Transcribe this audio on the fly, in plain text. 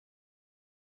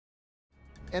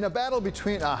In a battle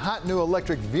between a hot new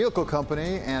electric vehicle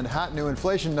company and hot new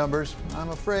inflation numbers, I'm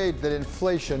afraid that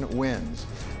inflation wins.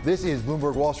 This is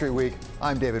Bloomberg Wall Street Week.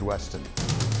 I'm David Westin.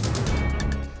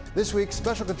 This week,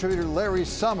 special contributor Larry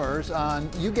Summers on,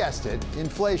 you guessed it,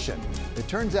 inflation. It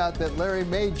turns out that Larry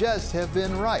may just have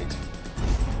been right.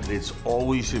 It's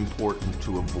always important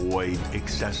to avoid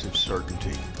excessive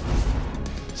certainty.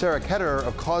 Sarah Ketterer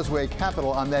of Causeway Capital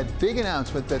on that big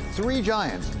announcement that three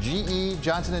giants, GE,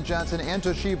 Johnson & Johnson, and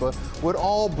Toshiba, would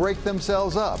all break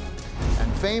themselves up.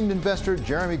 And famed investor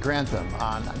Jeremy Grantham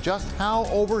on just how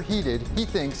overheated he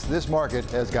thinks this market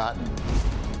has gotten.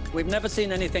 We've never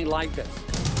seen anything like this.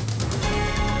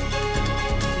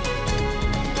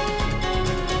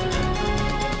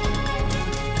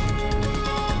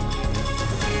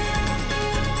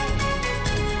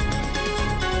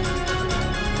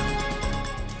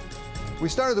 We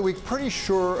started the week pretty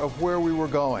sure of where we were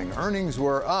going. Earnings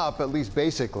were up, at least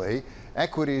basically.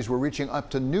 Equities were reaching up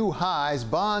to new highs.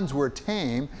 Bonds were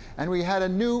tame. And we had a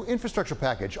new infrastructure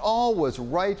package. All was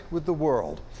right with the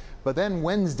world. But then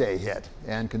Wednesday hit,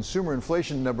 and consumer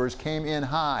inflation numbers came in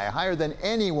high, higher than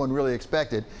anyone really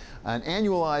expected, an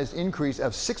annualized increase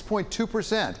of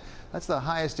 6.2%. That's the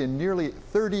highest in nearly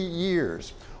 30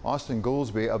 years. Austin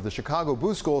Goolsbee of the Chicago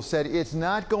Booth School said it's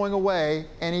not going away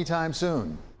anytime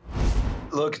soon.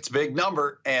 Look, it's a big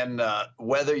number, and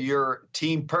whether you're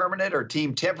team permanent or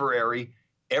team temporary,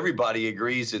 everybody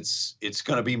agrees it's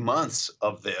going to be months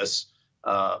of this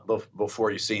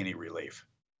before you see any relief.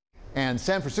 And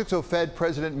San Francisco Fed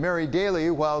President Mary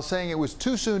Daly, while saying it was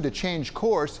too soon to change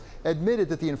course, admitted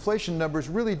that the inflation numbers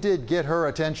really did get her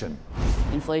attention.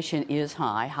 Inflation is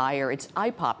higher. It's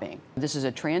eye-popping. This is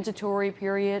a transitory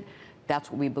period. That's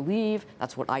what we believe.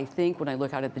 That's what I think when I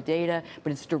look out at the data.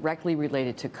 But it's directly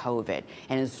related to COVID.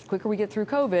 And as quicker we get through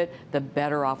COVID, the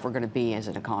better off we're going to be as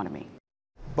an economy.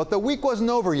 But the week wasn't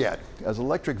over yet, as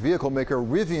electric vehicle maker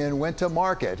Rivian went to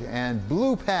market and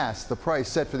blew past the price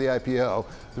set for the IPO.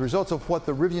 The results of what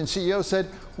the Rivian CEO said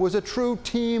was a true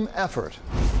team effort.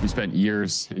 We spent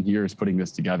years and years putting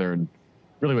this together. And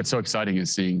really what's so exciting is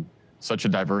seeing such a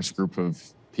diverse group of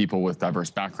people with diverse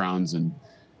backgrounds and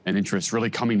interests really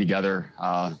coming together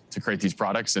to create these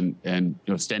products. And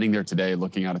standing there today,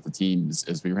 looking out at the team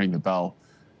as we rang the bell,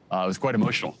 it was quite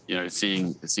emotional.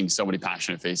 Seeing so many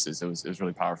passionate faces. It was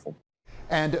really powerful.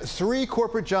 And three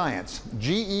corporate giants,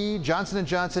 GE, Johnson &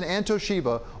 Johnson, and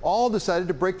Toshiba, all decided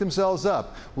to break themselves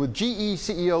up, with GE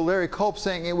CEO Larry Culp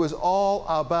saying it was all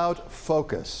about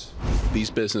focus.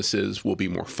 These businesses will be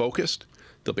more focused.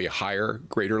 There'll be a higher,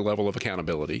 greater level of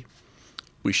accountability.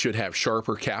 We should have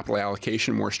sharper capital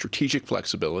allocation, more strategic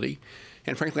flexibility.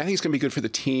 And frankly, I think it's going to be good for the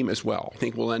team as well. I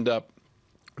think we'll end up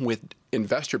with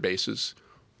investor bases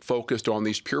focused on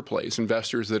these pure plays,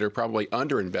 investors that are probably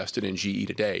underinvested in GE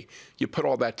today. You put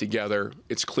all that together,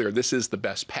 it's clear this is the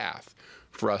best path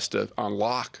for us to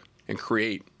unlock and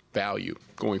create value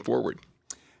going forward.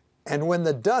 And when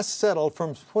the dust settled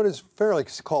from what is fairly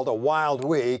called a wild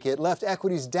week, it left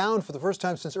equities down for the first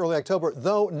time since early October,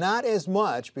 though not as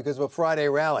much because of a Friday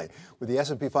rally, with the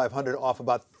S&P 500 off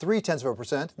about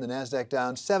 0.3% and the Nasdaq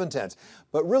down 0.7.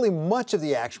 But really much of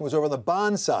the action was over the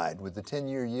bond side, with the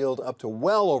 10-year yield up to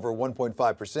well over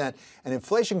 1.5% and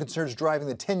inflation concerns driving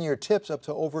the 10-year tips up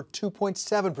to over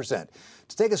 2.7%.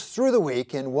 To take us through the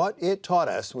week and what it taught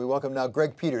us, we welcome now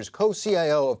Greg Peters,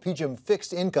 Co-CIO of PGIM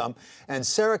Fixed Income, and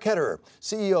Sarah Ketterer,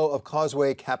 CEO of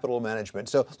Causeway Capital Management.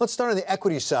 So let's start on the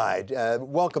equity side.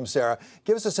 Welcome, Sarah.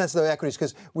 Give us a sense of the equities,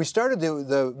 because we started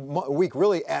the week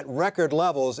really at record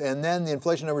levels, and then the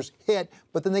inflation numbers hit,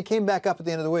 but then they came back up at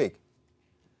the end of the week.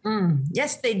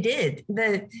 Yes, they did.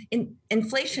 The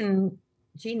inflation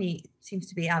genie seems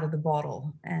to be out of the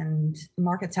bottle, and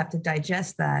markets have to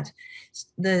digest that.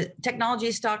 The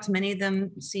technology stocks, many of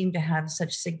them seem to have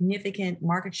such significant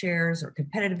market shares or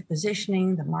competitive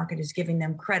positioning. The market is giving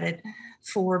them credit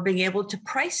for being able to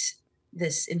price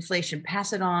this inflation,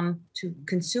 pass it on to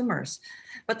consumers.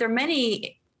 But there are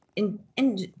many in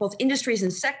both industries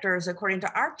and sectors, according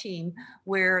to our team,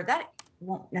 where that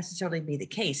won't necessarily be the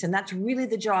case. And that's really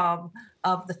the job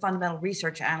of the fundamental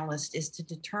research analyst, is to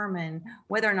determine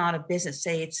whether or not a business,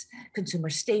 say it's consumer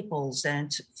staples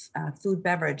and food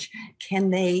beverage,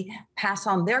 can they pass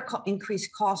on their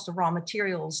increased cost of raw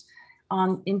materials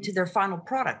on into their final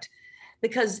product?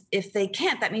 Because if they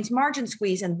can't, that means margin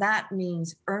squeeze, and that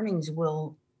means earnings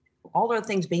will, all other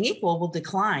things being equal, will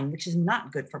decline, which is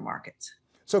not good for markets.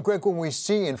 So, Greg, when we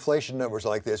see inflation numbers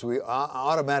like this, we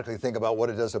automatically think about what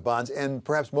it does to bonds and,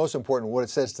 perhaps most important, what it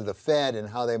says to the Fed and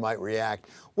how they might react.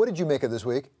 What did you make of this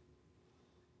week?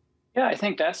 Yeah, I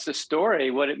think that's the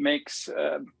story. What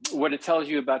it tells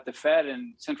you about the Fed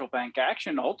and central bank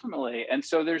action ultimately. And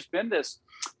so there's been this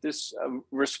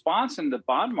response in the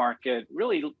bond market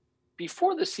really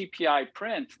before the CPI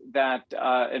print that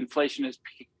inflation is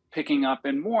picking up,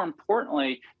 and more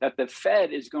importantly, that the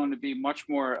Fed is going to be much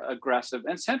more aggressive,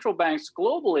 and central banks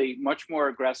globally much more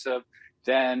aggressive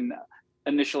than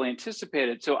initially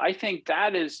anticipated. So I think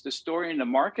that is the story in the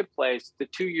marketplace, the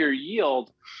 2-year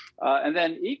yield. And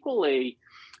then equally,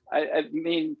 I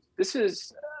mean, this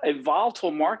is a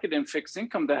volatile market in fixed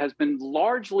income that has been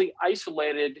largely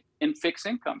isolated in fixed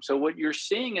income. So what you're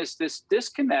seeing is this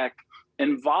disconnect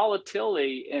in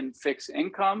volatility in fixed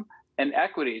income and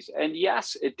equities. And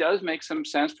yes, it does make some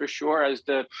sense for sure as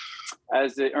the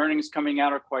earnings coming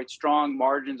out are quite strong,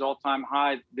 margins all-time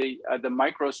high. The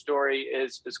micro story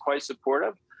is quite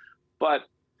supportive, but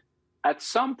at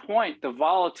some point, the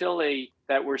volatility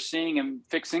that we're seeing in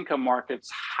fixed income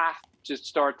markets have to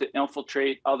start to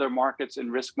infiltrate other markets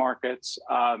and risk markets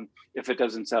if it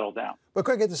doesn't settle down. But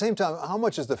Craig, at the same time, how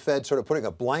much is the Fed sort of putting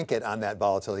a blanket on that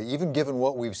volatility, even given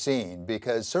what we've seen?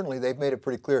 Because certainly they've made it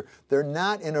pretty clear they're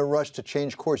not in a rush to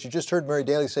change course. You just heard Mary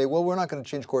Daly say, well, we're not going to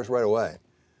change course right away.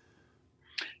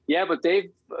 Yeah, but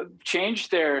they've changed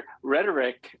their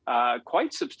rhetoric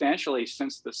quite substantially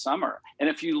since the summer. And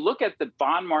if you look at the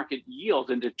bond market yield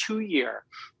into 2-year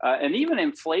and even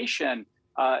inflation,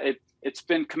 it's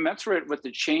been commensurate with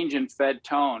the change in Fed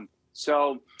tone.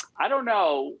 So I don't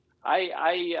know.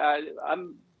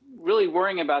 I'm really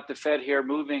worrying about the Fed here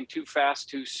moving too fast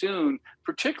too soon,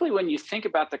 particularly when you think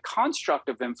about the construct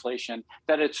of inflation,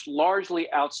 that it's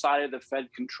largely outside of the Fed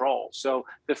control. So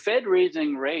the Fed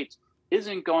raising rates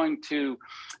isn't going to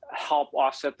help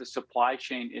offset the supply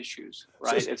chain issues,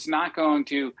 right? It's not going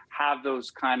to have those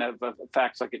kind of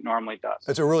effects like it normally does.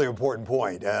 That's a really important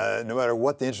point. No matter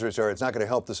what the interest rates are, it's not going to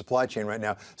help the supply chain right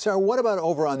now. Sarah, what about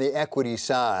over on the equity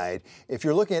side? If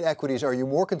you're looking at equities, are you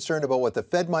more concerned about what the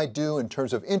Fed might do in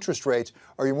terms of interest rates?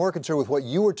 Are you more concerned with what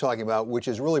you were talking about, which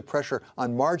is really pressure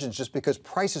on margins just because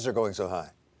prices are going so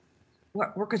high?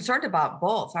 We're concerned about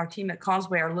both. Our team at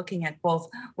Causeway are looking at both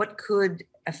what could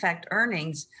affect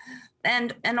earnings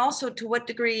and also to what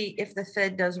degree, if the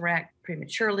Fed does react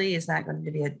prematurely, is that going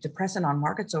to be a depressant on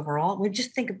markets overall? We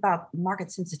just think about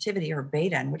market sensitivity or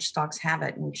beta and which stocks have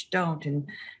it and which don't, and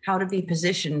how to be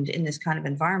positioned in this kind of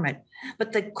environment.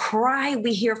 But the cry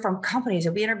we hear from companies,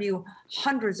 and we interview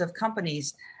hundreds of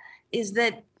companies, is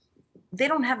that they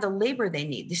don't have the labor they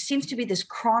need. There seems to be this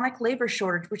chronic labor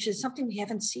shortage, which is something we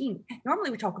haven't seen.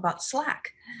 Normally we talk about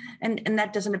slack, and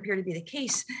that doesn't appear to be the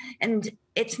case. And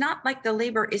it's not like the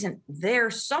labor isn't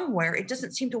there somewhere. It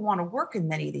doesn't seem to want to work in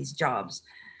many of these jobs.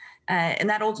 And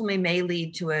that ultimately may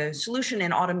lead to a solution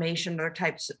in automation or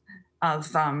types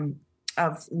of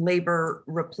labor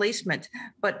replacement.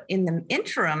 But in the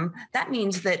interim, that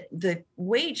means that the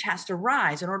wage has to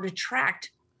rise in order to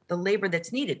attract the labor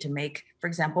that's needed to make, for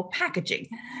example, packaging.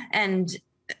 And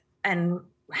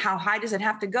how high does it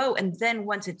have to go? And then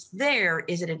once it's there,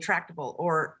 is it intractable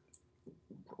or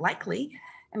likely?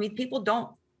 I mean, people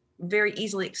don't very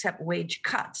easily accept wage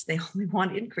cuts. They only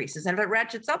want increases. And if it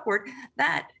ratchets upward,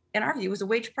 that, in our view, is a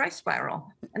wage price spiral.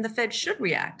 And the Fed should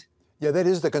react. Yeah, that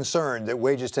is the concern, that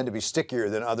wages tend to be stickier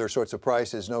than other sorts of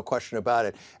prices, no question about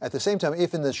it. At the same time,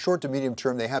 if in the short to medium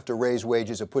term they have to raise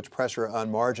wages, it puts pressure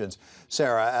on margins.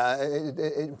 Sarah,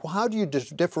 how do you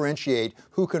differentiate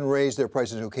who can raise their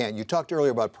prices and who can't? You talked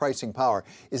earlier about pricing power.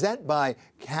 Is that by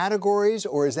categories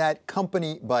or is that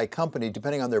company by company,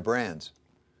 depending on their brands?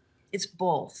 It's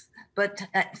both. But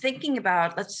thinking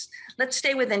about, let's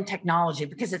stay within technology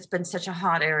because it's been such a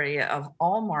hot area of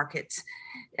all markets.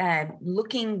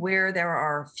 Looking where there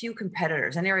are few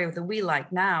competitors, an area that we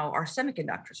like now are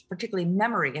semiconductors, particularly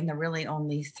memory, and there are really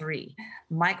only 3.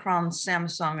 Micron,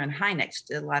 Samsung, and Hynix,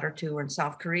 the latter 2 are in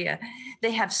South Korea.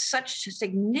 They have such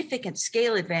significant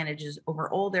scale advantages over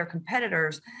all their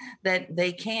competitors that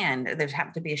there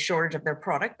happen to be a shortage of their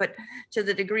product, but to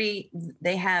the degree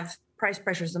they have price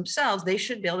pressures themselves, they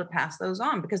should be able to pass those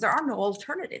on because there are no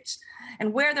alternatives.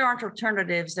 And where there aren't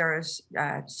alternatives, there is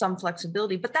some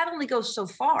flexibility, but that only goes so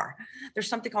far. There's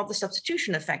something called the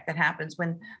substitution effect that happens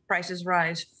when prices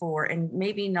rise for, and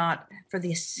maybe not for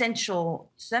the essential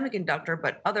semiconductor,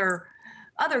 but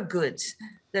other goods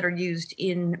that are used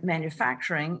in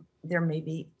manufacturing. There may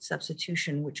be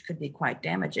substitution, which could be quite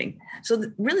damaging. So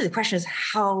really the question is,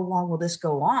 how long will this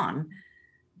go on?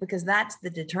 because that's the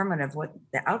determinant of what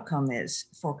the outcome is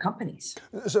for companies.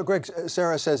 So, Greg,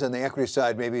 Sarah says on the equity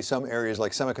side, maybe some areas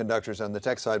like semiconductors on the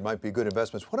tech side might be good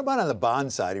investments. What about on the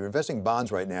bond side? You're investing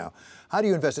bonds right now. How do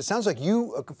you invest? It sounds like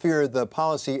you fear the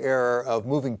policy error of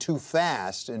moving too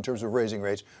fast in terms of raising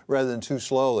rates rather than too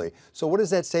slowly. So what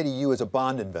does that say to you as a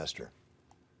bond investor?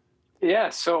 Yeah,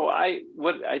 so I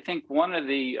think one of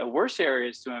the worst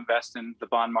areas to invest in the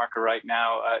bond market right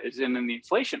now is in the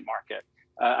inflation market.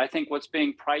 I think what's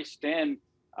being priced in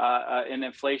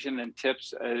inflation and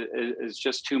tips is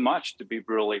just too much, to be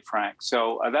brutally frank.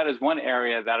 So that is one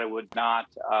area that I would not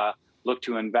look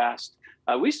to invest.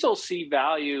 We still see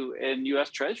value in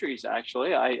U.S. Treasuries,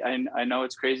 actually. I know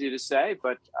it's crazy to say,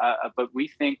 but we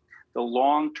think the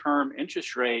long-term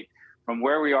interest rate from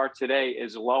where we are today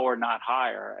is lower, not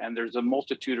higher. And there's a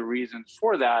multitude of reasons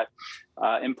for that,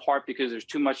 in part because there's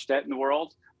too much debt in the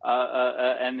world,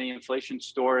 and the inflation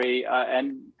story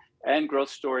and growth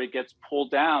story gets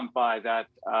pulled down by that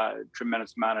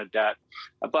tremendous amount of debt.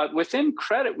 But within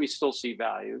credit, we still see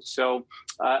value. So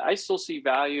I still see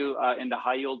value in the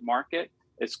high yield market.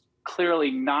 It's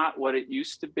clearly not what it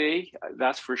used to be,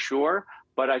 that's for sure.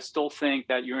 But I still think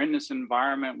that you're in this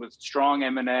environment with strong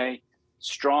M&A,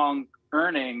 strong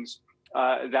earnings,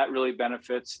 that really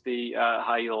benefits the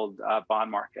high yield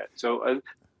bond market. So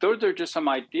those are just some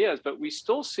ideas, but we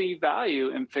still see value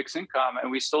in fixed income and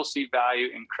we still see value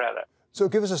in credit. So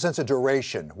give us a sense of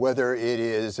duration, whether it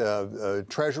is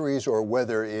treasuries or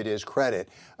whether it is credit.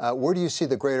 Where do you see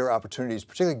the greater opportunities,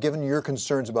 particularly given your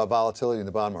concerns about volatility in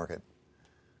the bond market?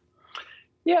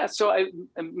 Yeah, so I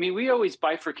mean, we always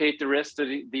bifurcate the risk,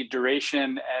 the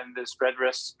duration and the spread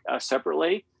risk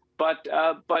separately. But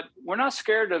we're not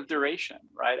scared of duration,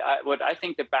 right? I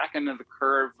think the back end of the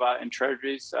curve in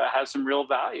treasuries has some real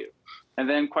value. And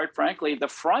then, quite frankly, the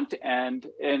front end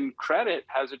in credit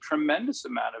has a tremendous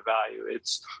amount of value.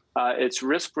 It's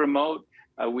risk remote.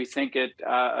 We think it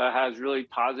has really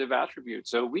positive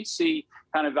attributes. So we see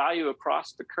kind of value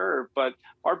across the curve. But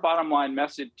our bottom line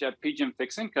message at PGIM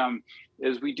Fixed Income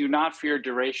is we do not fear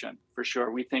duration, for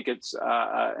sure. We think it's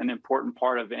an important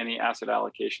part of any asset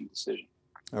allocation decision.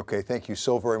 Okay, thank you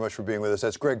so very much for being with us.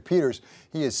 That's Greg Peters.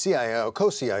 He is CIO,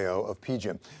 Co-CIO of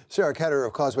PGIM. Sarah Ketterer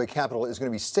of Causeway Capital is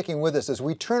going to be sticking with us as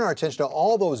we turn our attention to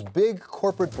all those big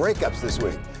corporate breakups this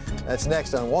week. That's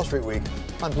next on Wall Street Week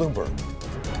on Bloomberg.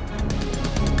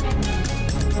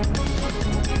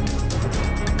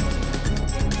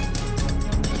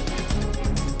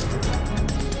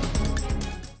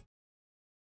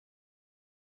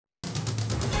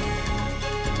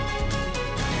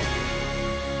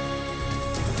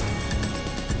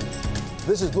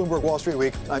 This is Bloomberg Wall Street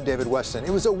Week. I'm David Westin.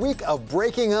 It was a week of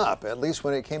breaking up, at least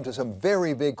when it came to some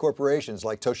very big corporations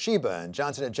like Toshiba and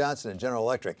Johnson & Johnson and General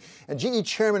Electric. And GE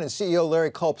Chairman and CEO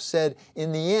Larry Culp said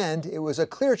in the end it was a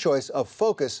clear choice of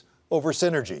focus over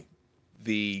synergy.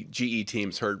 The GE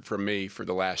team's heard from me for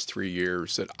the last 3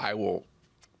 years that I will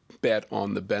bet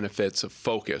on the benefits of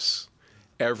focus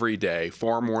every day,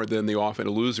 far more than the often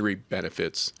illusory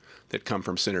benefits that come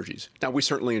from synergies. Now, we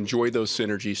certainly enjoy those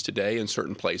synergies today in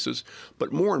certain places,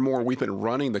 but more and more we've been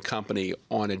running the company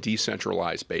on a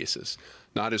decentralized basis,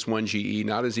 not as one GE,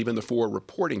 not as even the 4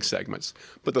 reporting segments,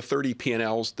 but the 30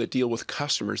 P&Ls that deal with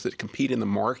customers that compete in the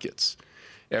markets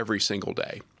every single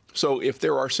day. So if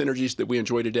there are synergies that we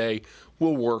enjoy today,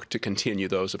 we'll work to continue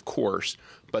those, of course,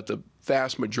 but the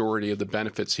vast majority of the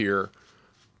benefits here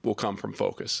will come from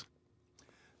focus.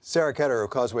 Sarah Ketterer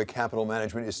of Causeway Capital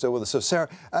Management is still with us. So, Sarah,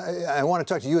 I want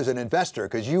to talk to you as an investor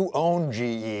because you own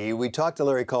GE. We talked to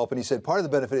Larry Culp, and he said part of the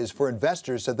benefit is for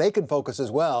investors so they can focus as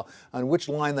well on which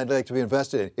line they'd like to be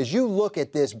invested in. As you look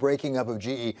at this breaking up of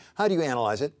GE, how do you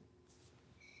analyze it?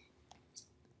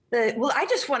 Well, I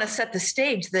just want to set the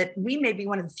stage that we may be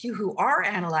one of the few who are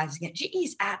analyzing it. GE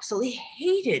is absolutely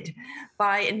hated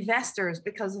by investors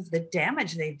because of the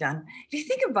damage they've done. If you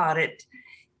think about it,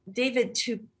 David,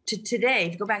 to today,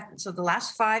 if you go back, so the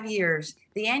last 5 years,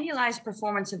 the annualized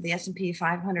performance of the S&P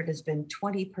 500 has been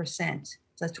 20%. So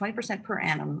that's 20% per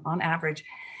annum on average.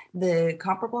 The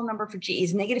comparable number for GE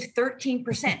is negative 13%.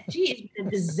 GE has been a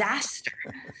disaster.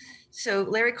 So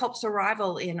Larry Culp's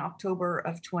arrival in October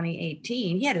of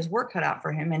 2018, he had his work cut out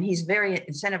for him, and he's very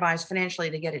incentivized financially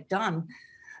to get it done.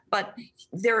 But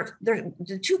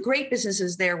the 2 great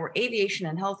businesses there were aviation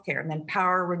and healthcare, and then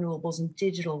power, renewables, and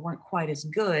digital weren't quite as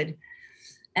good.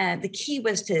 And the key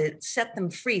was to set them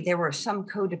free. There were some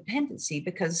codependency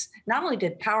because not only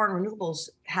did power and renewables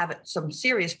have some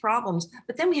serious problems,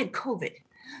 but then we had COVID.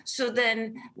 So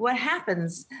then what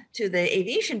happens to the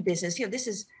aviation business, this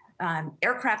is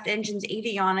aircraft engines,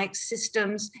 avionics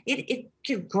systems, it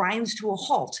grinds to a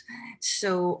halt.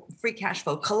 So free cash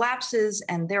flow collapses,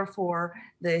 and therefore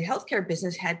the healthcare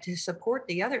business had to support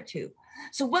the other two.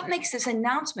 So what makes this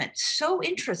announcement so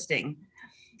interesting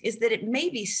is that it may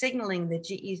be signaling that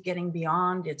GE is getting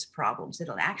beyond its problems.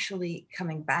 It'll actually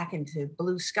coming back into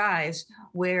blue skies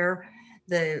where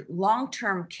the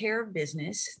long-term care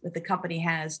business that the company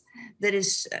has that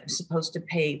is supposed to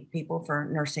pay people for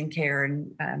nursing care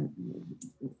and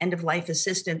end-of-life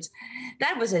assistance,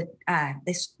 that was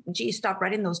GE stopped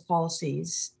writing those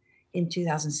policies in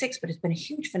 2006, but it's been a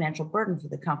huge financial burden for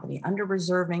the company.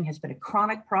 Under-reserving has been a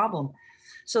chronic problem.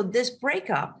 So this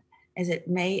breakup, as it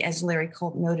may, as Larry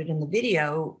Culp noted in the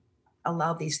video,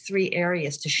 allow these three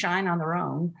areas to shine on their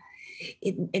own.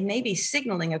 It may be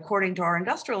signaling, according to our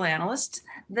industrial analysts,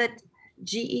 that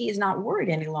GE is not worried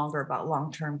any longer about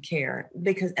long-term care,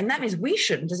 and that means we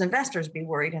shouldn't as investors be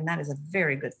worried, and that is a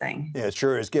very good thing. Yeah, it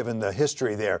sure is, given the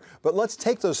history there. But let's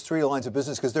take those three lines of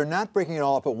business, because they're not breaking it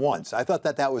all up at once. I thought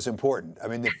that was important. I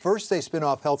mean, the first they spin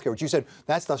off healthcare, which you said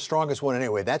that's the strongest one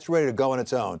anyway. That's ready to go on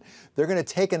its own. They're going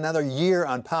to take another year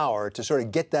on power to sort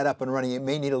of get that up and running. It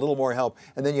may need a little more help.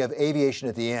 And then you have aviation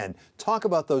at the end. Talk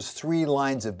about those three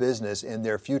lines of business and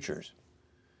their futures.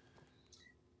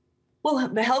 Well,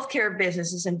 the healthcare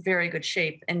business is in very good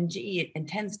shape, and GE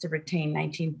intends to retain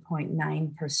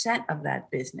 19.9% of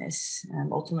that business.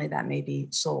 Ultimately, that may be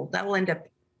sold. That will end up,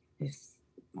 if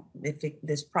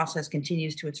this process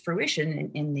continues to its fruition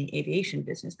in the aviation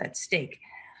business, that stake.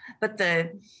 But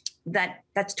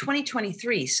that's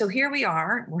 2023. So here we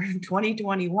are, we're in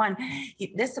 2021.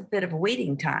 There's a bit of a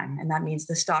waiting time, and that means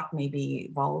the stock may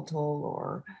be volatile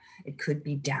or it could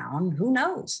be down. Who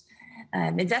knows?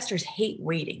 Investors hate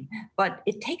waiting, but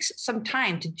it takes some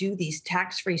time to do these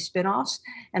tax-free spinoffs.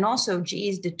 And also GE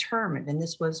is determined, and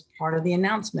this was part of the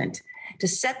announcement, to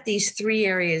set these three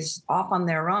areas off on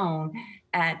their own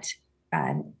at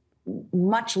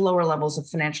much lower levels of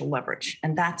financial leverage.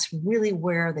 And that's really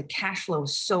where the cash flow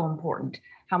is so important.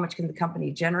 How much can the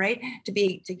company generate? To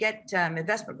get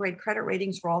investment grade credit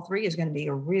ratings for all three is going to be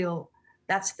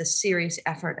that's the serious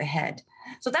effort ahead.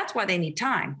 So that's why they need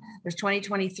time. There's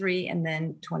 2023 and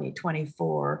then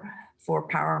 2024 for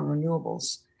power and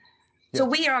renewables. So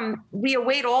we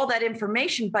await all that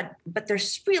information, but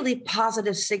there's really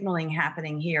positive signaling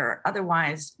happening here.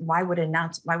 Otherwise, why would they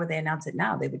announce it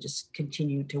now? They would just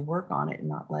continue to work on it and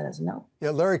not let us know. Yeah,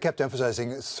 Larry kept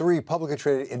emphasizing three publicly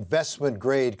traded investment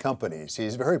grade companies.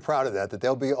 He's very proud of that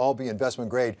they'll all be investment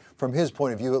grade from his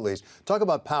point of view at least. Talk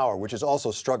about power, which has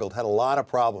also struggled, had a lot of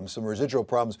problems, some residual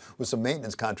problems with some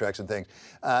maintenance contracts and things.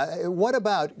 What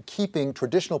about keeping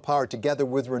traditional power together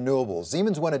with renewables?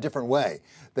 Siemens went a different way.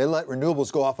 They let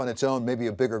renewables go off on its own, maybe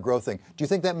a bigger growth thing. Do you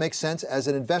think that makes sense? As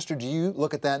an investor, do you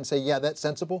look at that and say, yeah, that's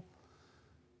sensible?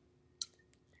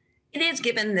 It is,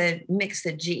 given the mix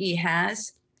that GE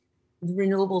has.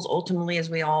 Renewables ultimately, as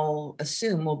we all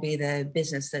assume, will be the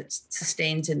business that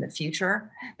sustains in the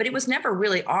future. But it was never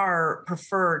really our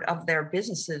preferred of their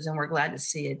businesses, and we're glad to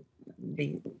see it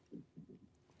be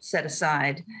set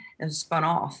aside and spun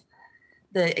off.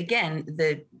 The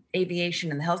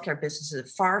aviation and the healthcare businesses are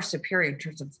far superior in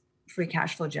terms of free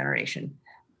cash flow generation.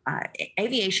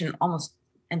 Aviation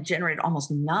generated almost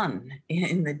none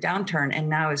in the downturn, and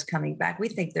now is coming back. We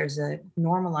think there's a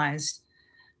normalized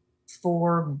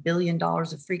 $4 billion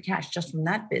of free cash just from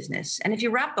that business. And if you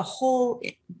wrap all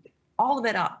of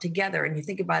it up together and you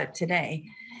think about it today,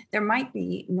 there might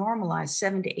be normalized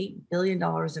 $7 to $8 billion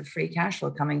of free cash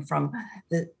flow coming from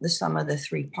the sum of the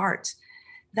three parts.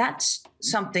 That's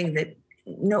something that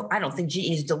I don't think GE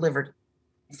has delivered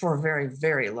for a very,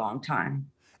 very long time.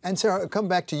 And Sarah, come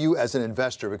back to you as an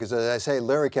investor, because as I say,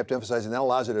 Larry kept emphasizing that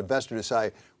allows an investor to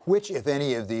decide which, if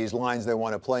any, of these lines they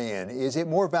want to play in. Is it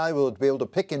more valuable to be able to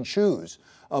pick and choose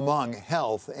among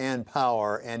health and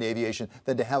power and aviation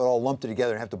than to have it all lumped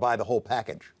together and have to buy the whole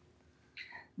package?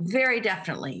 Very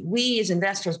definitely. We as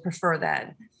investors prefer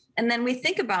that. And then we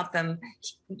think about them,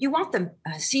 you want the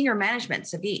senior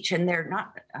managements of each, and they're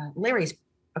not, Larry's,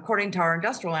 according to our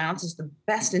industrial analysts, is the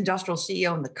best industrial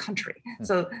CEO in the country.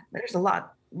 So there's a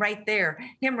lot right there.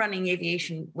 Him running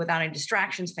aviation without any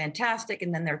distractions, fantastic.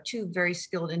 And then there are two very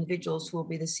skilled individuals who will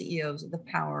be the CEOs of the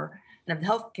power and of the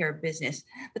healthcare business.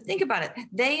 But think about it.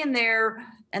 They and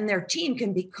their team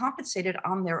can be compensated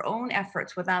on their own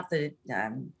efforts without the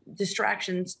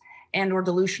distractions and or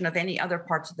dilution of any other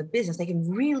parts of the business. They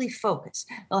can really focus.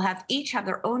 They'll each have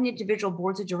their own individual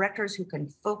boards of directors who can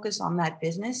focus on that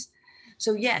business.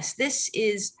 So yes, this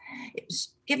is,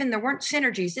 given there weren't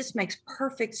synergies, this makes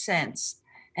perfect sense.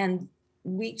 And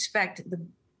we expect the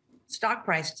stock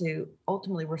price to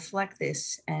ultimately reflect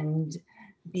this and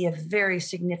be a very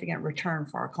significant return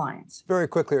for our clients. Very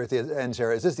quickly at the end,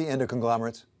 Sarah, is this the end of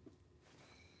conglomerates?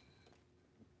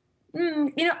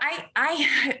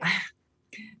 I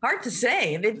hard to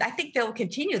say. I think they'll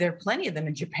continue. There are plenty of them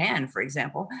in Japan, for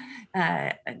example,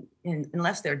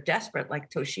 unless they're desperate, like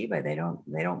Toshiba, they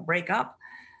don't break up.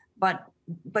 But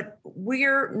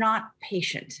we're not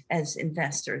patient as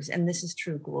investors, and this is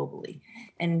true globally.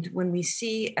 And when we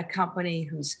see a company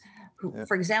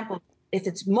for example, if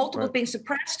it's multiple being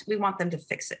suppressed, we want them to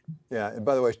fix it. Yeah, and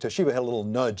by the way, Toshiba had a little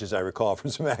nudge, as I recall, from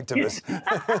some activists.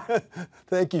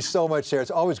 Thank you so much, Sarah. It's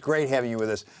always great having you with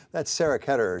us. That's Sarah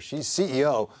Ketterer. She's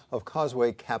CEO of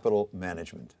Causeway Capital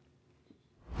Management.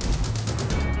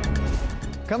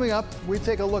 Coming up, we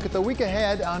take a look at the week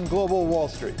ahead on Global Wall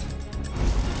Street.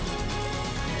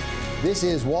 This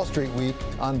is Wall Street Week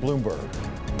on Bloomberg.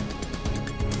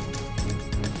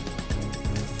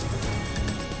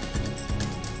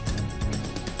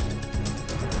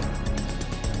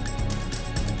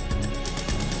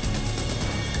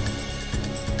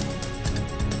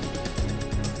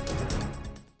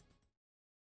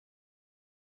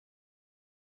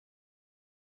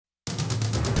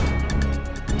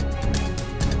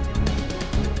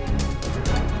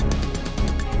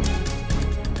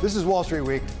 This is Wall Street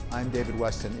Week. I'm David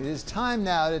Westin. It is time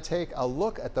now to take a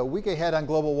look at the week ahead on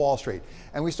Global Wall Street.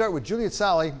 And we start with Juliet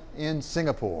Sally in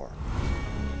Singapore.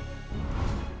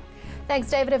 Thanks,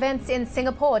 David. Events in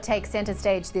Singapore take centre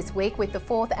stage this week with the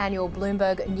 4th annual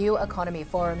Bloomberg New Economy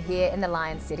Forum here in the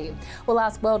Lion City. We'll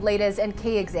ask world leaders and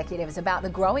key executives about the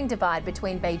growing divide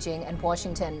between Beijing and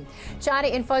Washington. China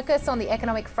in focus on the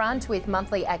economic front with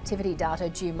monthly activity data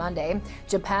due Monday.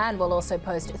 Japan will also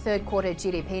post third quarter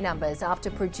GDP numbers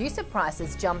after producer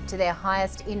prices jumped to their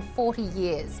highest in 40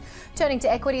 years. Turning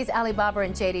to equities, Alibaba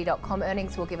and JD.com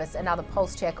earnings will give us another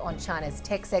pulse check on China's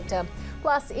tech sector.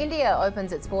 Plus, India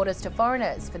opens its borders to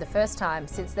foreigners for the first time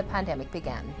since the pandemic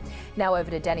began. Now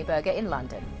over to Danny Berger in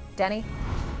London. Danny?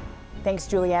 Thanks,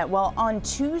 Juliet. Well, on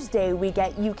Tuesday, we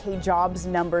get UK jobs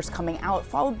numbers coming out,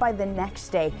 followed by the next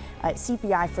day,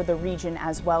 CPI for the region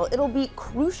as well. It'll be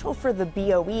crucial for the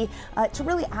BOE to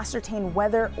really ascertain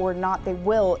whether or not they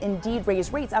will indeed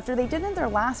raise rates after they did in their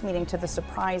last meeting, to the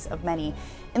surprise of many.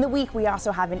 In the week, we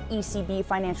also have an ECB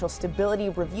financial stability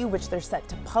review, which they're set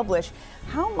to publish.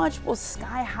 How much will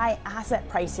sky-high asset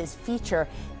prices feature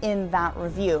in that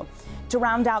review? To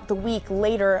round out the week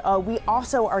later, we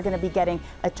also are going to be getting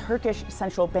a Turkish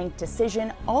central bank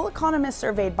decision. All economists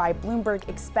surveyed by Bloomberg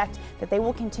expect that they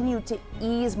will continue to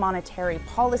ease monetary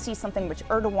policy, something which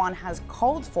Erdogan has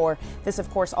called for. This, of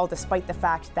course, all despite the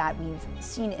fact that we've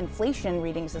seen inflation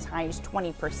readings as high as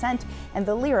 20% and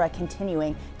the lira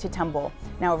continuing to tumble.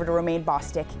 Now over to Romain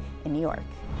Bostic in New York.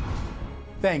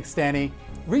 Thanks, Danny.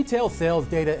 Retail sales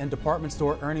data and department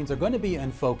store earnings are going to be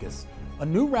in focus. A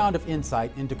new round of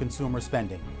insight into consumer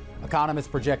spending. Economists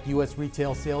project U.S.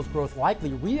 retail sales growth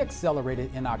likely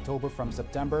re-accelerated in October from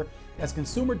September as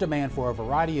consumer demand for a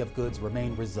variety of goods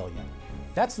remained resilient.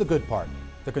 That's the good part.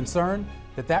 The concern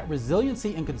that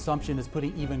resiliency in consumption is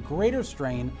putting even greater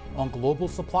strain on global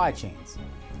supply chains.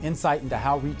 Insight into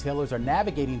how retailers are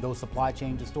navigating those supply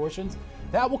chain distortions,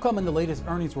 that will come in the latest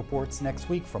earnings reports next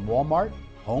week from Walmart,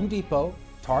 Home Depot,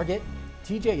 Target,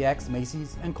 TJX,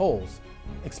 Macy's, and Kohl's.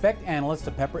 Expect analysts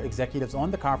to pepper executives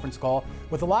on the conference call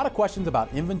with a lot of questions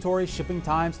about inventory, shipping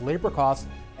times, labor costs,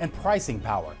 and pricing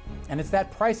power. And it's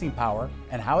that pricing power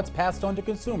and how it's passed on to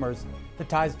consumers that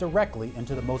ties directly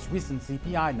into the most recent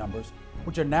CPI numbers,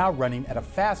 which are now running at a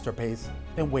faster pace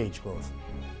than wage growth.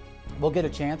 We'll get a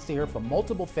chance to hear from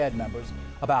multiple Fed members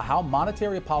about how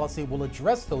monetary policy will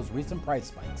address those recent price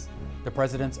spikes. The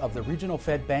presidents of the regional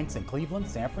Fed banks in Cleveland,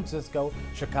 San Francisco,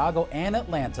 Chicago, and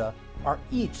Atlanta are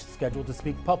each scheduled to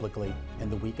speak publicly in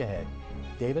the week ahead.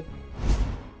 David?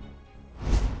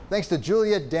 Thanks to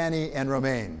Juliet, Danny, and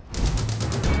Romain.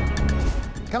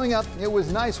 Coming up, it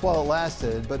was nice while it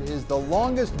lasted, but is the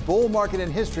longest bull market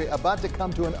in history about to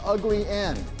come to an ugly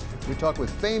end? We talk with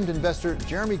famed investor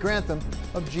Jeremy Grantham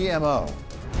of GMO.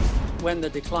 When the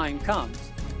decline comes,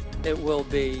 it will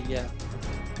be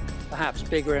perhaps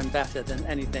bigger and better than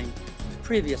anything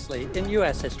previously in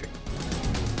U.S. history.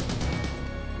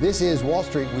 This is Wall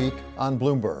Street Week on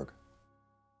Bloomberg.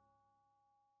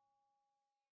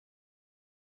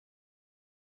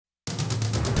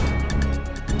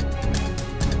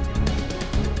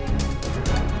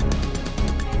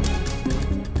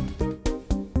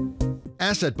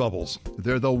 Asset bubbles.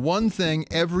 They're the one thing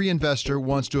every investor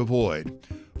wants to avoid.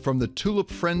 From the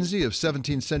tulip frenzy of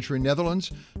 17th century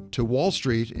Netherlands to Wall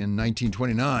Street in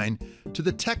 1929, to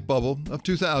the tech bubble of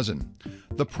 2000.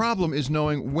 The problem is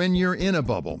knowing when you're in a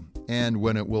bubble and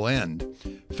when it will end.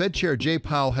 Fed Chair Jay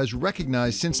Powell has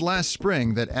recognized since last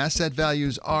spring that asset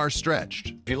values are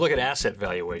stretched. If you look at asset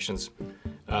valuations,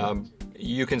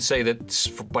 you can say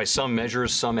that by some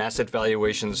measures, some asset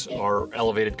valuations are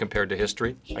elevated compared to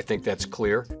history. I think that's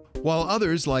clear. While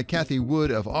others, like Kathy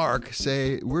Wood of ARC,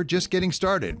 say we're just getting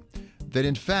started. That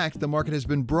in fact, the market has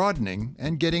been broadening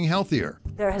and getting healthier.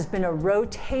 There has been a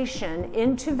rotation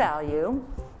into value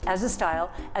as a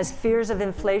style as fears of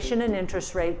inflation and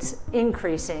interest rates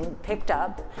increasing picked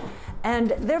up.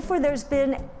 And therefore, there's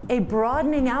been a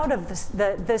broadening out of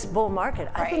this bull market.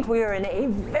 I think we are in a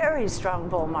very strong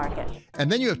bull market.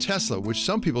 And then you have Tesla, which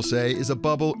some people say is a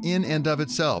bubble in and of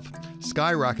itself,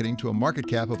 skyrocketing to a market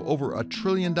cap of over $1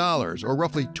 trillion, or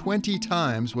roughly 20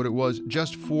 times what it was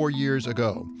just 4 years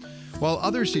ago. While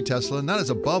others see Tesla not as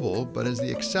a bubble, but as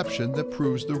the exception that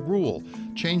proves the rule,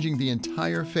 changing the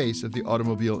entire face of the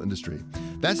automobile industry.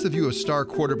 That's the view of star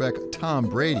quarterback Tom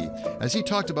Brady, as he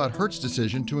talked about Hertz's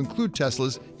decision to include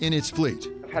Teslas in its fleet.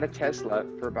 I've had a Tesla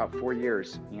for about 4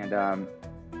 years, and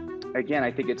again, I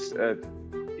think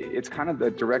it's kind of the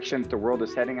direction the world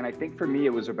is heading, and I think for me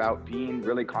it was about being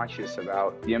really conscious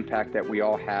about the impact that we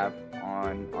all have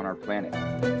on our planet.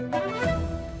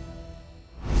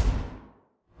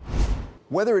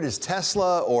 Whether it is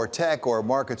Tesla or tech or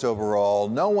markets overall,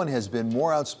 no one has been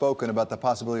more outspoken about the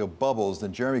possibility of bubbles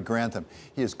than Jeremy Grantham.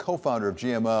 He is co-founder of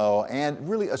GMO and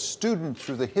really a student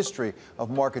through the history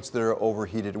of markets that are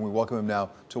overheated. And we welcome him now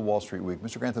to Wall Street Week.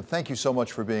 Mr. Grantham, thank you so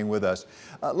much for being with us.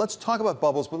 Let's talk about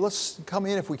bubbles, but let's come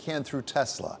in if we can through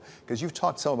Tesla, because you've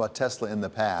talked some about Tesla in the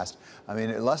past. I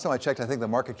mean, last time I checked, I think the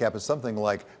market cap is something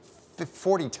like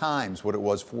 40 times what it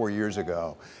was 4 years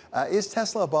ago. Is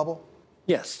Tesla a bubble?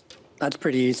 Yes. That's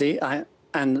pretty easy.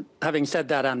 And having said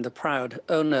that, I'm the proud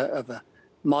owner of a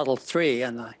Model 3,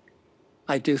 and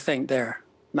I do think they're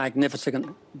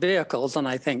magnificent vehicles, and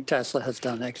I think Tesla has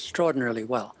done extraordinarily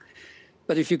well.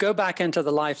 But if you go back into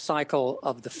the life cycle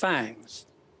of the FANGs,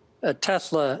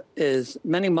 Tesla is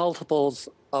many multiples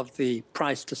of the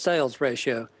price to sales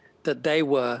ratio that they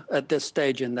were at this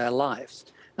stage in their lives.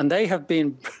 And they have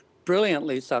been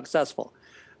brilliantly successful.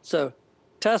 So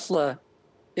Tesla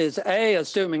is A,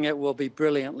 assuming it will be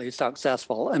brilliantly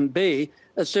successful, and B,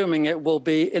 assuming it will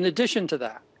be, in addition to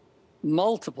that,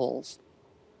 multiples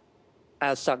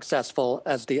as successful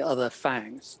as the other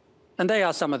FANGs. And they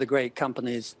are some of the great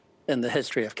companies in the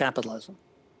history of capitalism.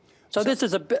 So this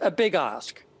is a big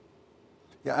ask.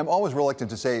 Yeah, I'm always reluctant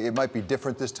to say it might be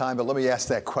different this time, but let me ask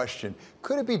that question.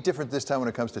 Could it be different this time when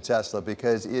it comes to Tesla?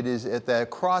 Because it is at the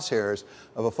crosshairs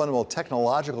of a fundamental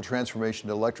technological transformation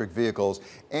to electric vehicles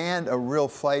and a real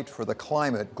fight for the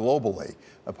climate globally,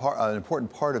 an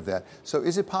important part of that. So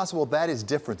is it possible that is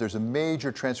different? There's a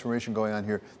major transformation going on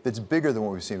here that's bigger than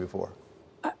what we've seen before.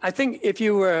 I think if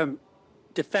you were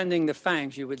defending the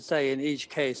FANGs, you would say in each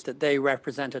case that they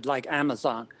represented, like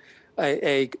Amazon,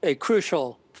 a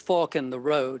crucial fork in the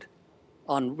road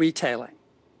on retailing.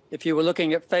 If you were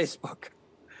looking at Facebook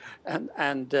and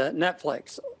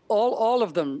Netflix, all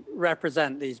of them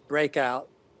represent these breakout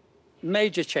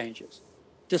major changes,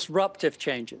 disruptive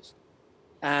changes.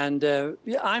 And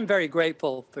I'm very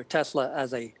grateful for Tesla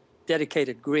as a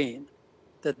dedicated green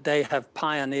that they have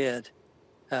pioneered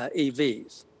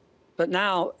EVs. But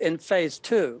now in phase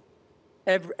two,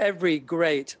 every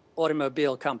great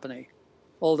automobile company,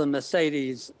 all the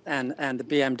Mercedes and the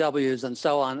BMWs and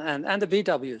so on, and the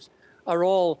VWs are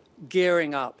all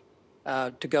gearing up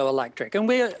to go electric. And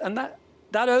that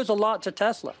owes a lot to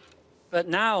Tesla. But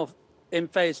now in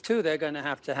phase two, they're going to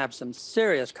have some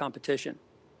serious competition.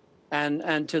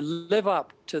 And to live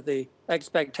up to the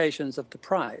expectations of the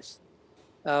price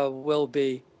will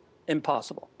be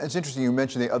impossible. It's interesting you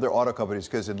mentioned the other auto companies,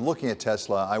 because in looking at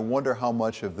Tesla, I wonder how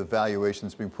much of the valuation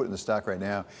that's being put in the stock right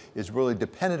now is really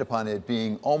dependent upon it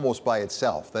being almost by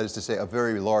itself. That is to say, a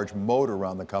very large moat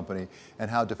around the company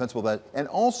and how defensible that. And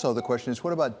also the question is,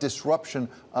 what about disruption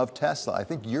of Tesla? I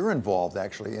think you're involved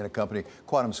actually in a company,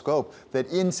 Quantum Scope, that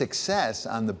in success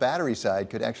on the battery side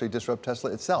could actually disrupt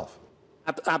Tesla itself.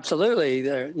 Absolutely.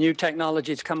 There are new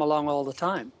technologies come along all the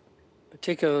time,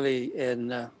 particularly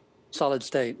in solid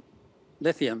state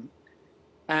lithium.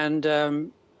 And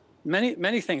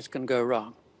many things can go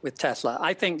wrong with Tesla.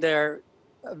 I think they're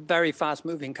a very fast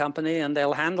moving company and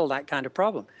they'll handle that kind of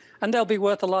problem. And they'll be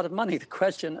worth a lot of money. The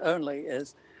question only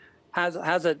is,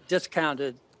 has it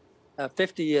discounted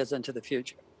 50 years into the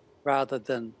future rather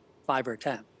than 5 or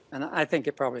 10? And I think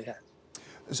it probably has.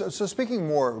 So speaking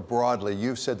more broadly,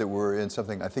 you've said that we're in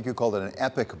something, I think you called it an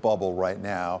epic bubble right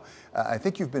now. I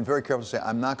think you've been very careful to say,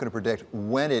 I'm not going to predict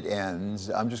when it ends.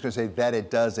 I'm just going to say that it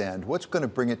does end. What's going to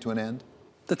bring it to an end?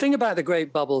 The thing about the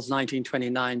Great Bubbles,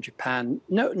 1929 Japan,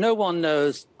 no one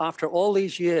knows after all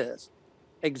these years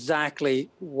exactly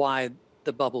why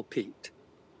the bubble peaked.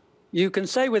 You can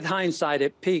say with hindsight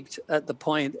it peaked at the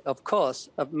point, of course,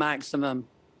 of maximum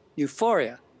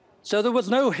euphoria. So there was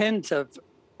no hint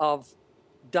of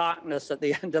darkness at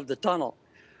the end of the tunnel.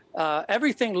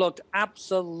 Everything looked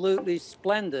absolutely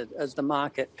splendid as the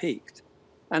market peaked.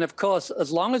 And of course,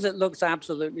 as long as it looks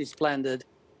absolutely splendid,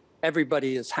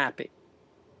 everybody is happy.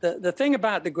 The thing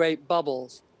about the great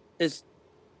bubbles is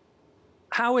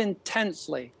how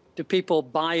intensely do people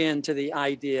buy into the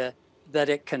idea that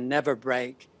it can never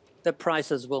break, that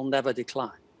prices will never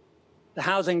decline. The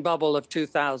housing bubble of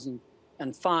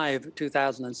 2005,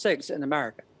 2006 in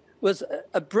America was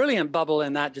a brilliant bubble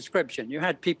in that description. You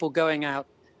had people going out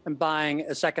and buying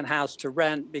a second house to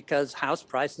rent because house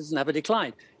prices never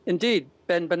declined. Indeed,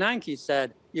 Ben Bernanke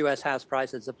said US house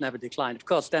prices have never declined. Of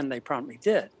course, then they promptly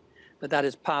did, but that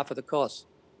is par for the course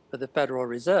for the Federal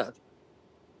Reserve.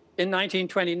 In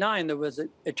 1929, there was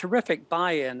a terrific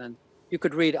buy-in, and you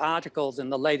could read articles in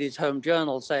the Ladies' Home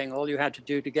Journal saying all you had to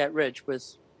do to get rich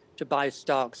was to buy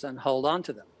stocks and hold on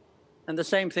to them. And the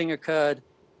same thing occurred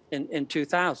in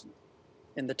 2000,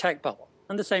 in the tech bubble.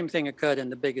 And the same thing occurred in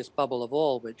the biggest bubble of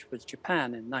all, which was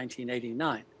Japan in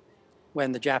 1989,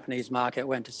 when the Japanese market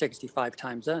went to 65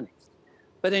 times earnings.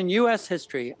 But in US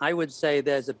history, I would say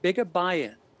there's a bigger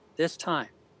buy-in this time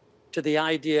to the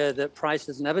idea that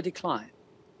prices never decline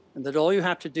and that all you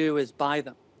have to do is buy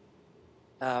them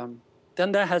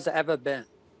than there has ever been,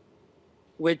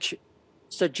 which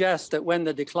suggests that when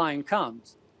the decline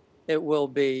comes, it will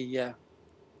be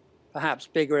perhaps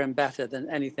bigger and better than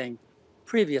anything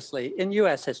previously in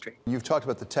US history. You've talked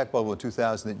about the tech bubble in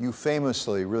 2000 that you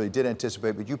famously really did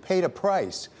anticipate, but you paid a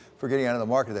price for getting out of the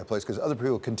market at that place because other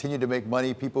people continued to make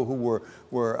money. People who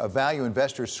were value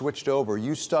investors switched over.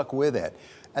 You stuck with it.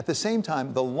 At the same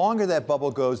time, the longer that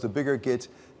bubble goes, the bigger it gets.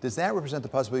 Does that represent the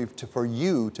possibility for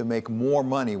you to make more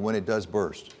money when it does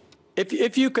burst?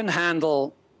 If you can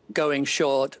handle going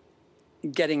short,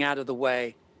 getting out of the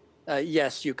way,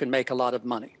 yes, you can make a lot of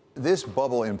money. This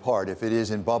bubble, in part, if it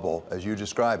is in bubble, as you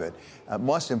describe it,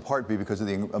 must in part be because of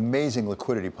the amazing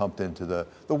liquidity pumped into the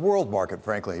world market,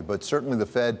 frankly, but certainly the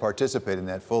Fed participated in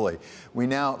that fully. We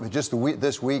now, just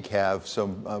this week, have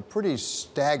some pretty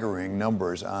staggering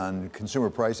numbers on consumer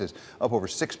prices, up over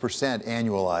 6%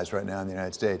 annualized right now in the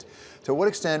United States. To what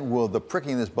extent will the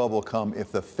pricking of this bubble come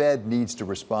if the Fed needs to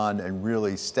respond and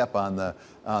really step on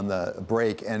the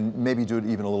brake and maybe do it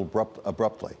even a little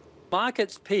abruptly?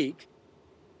 Markets peak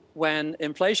when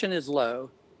inflation is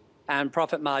low and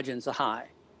profit margins are high.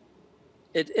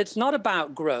 It's not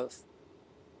about growth.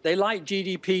 They like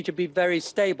GDP to be very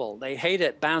stable. They hate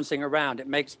it bouncing around. It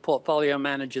makes portfolio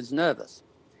managers nervous.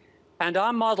 And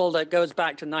our model that goes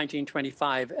back to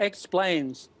 1925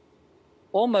 explains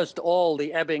almost all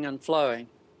the ebbing and flowing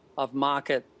of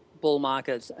bull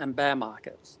markets and bear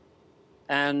markets.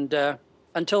 And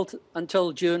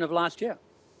until June of last year.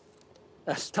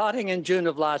 Starting in June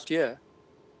of last year,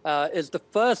 is the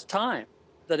first time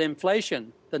that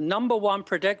inflation, the number one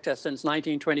predictor since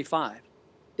 1925,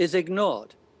 is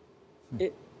ignored.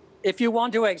 If you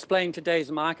want to explain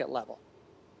today's market level,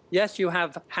 yes, you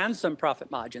have handsome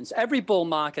profit margins. Every bull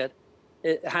market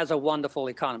has a wonderful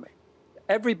economy.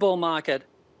 Every bull market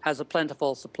has a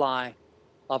plentiful supply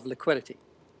of liquidity.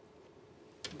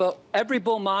 But every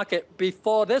bull market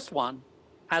before this one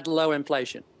had low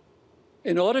inflation.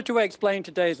 In order to explain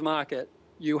today's market,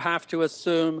 you have to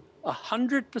assume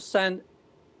 100%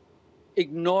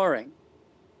 ignoring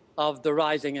of the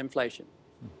rising inflation,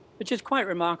 which is quite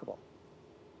remarkable.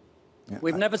 Yeah,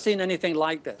 We've never seen anything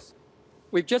like this.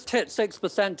 We've just hit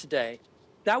 6% today.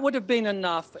 That would have been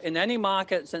enough in any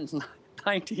market since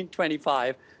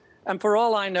 1925, and for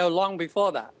all I know, long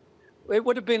before that. It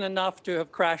would have been enough to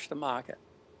have crashed the market.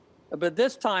 But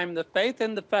this time, the faith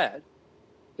in the Fed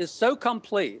is so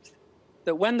complete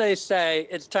that when they say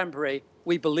it's temporary,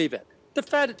 we believe it. The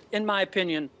Fed, in my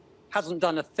opinion, hasn't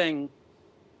done a thing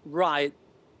right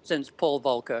since Paul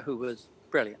Volcker, who was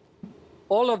brilliant.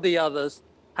 All of the others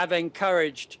have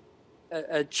encouraged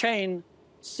a chain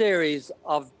series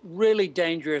of really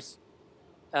dangerous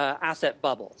asset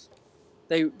bubbles.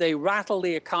 They rattle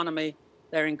the economy.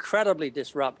 They're incredibly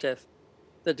disruptive.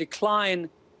 The decline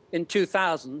in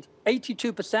 2000,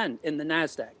 82% in the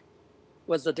NASDAQ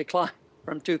was the decline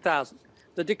from 2000.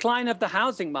 The decline of the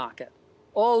housing market,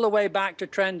 all the way back to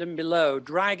trend and below,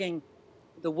 dragging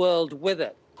the world with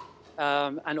it.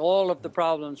 and all of the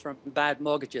problems from bad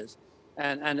mortgages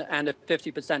and a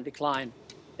 50% decline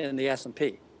in the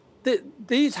S&P.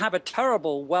 These have a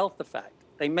terrible wealth effect.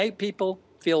 They make people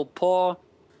feel poor,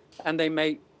 and they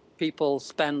make people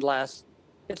spend less.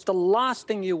 It's the last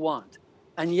thing you want,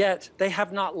 and yet they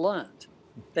have not learned.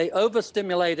 They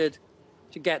overstimulated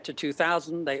to get to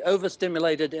 2000. They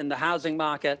overstimulated in the housing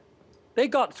market. They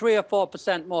got 3 or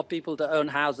 4% more people to own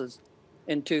houses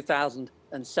in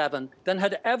 2007 than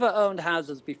had ever owned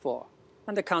houses before,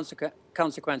 and the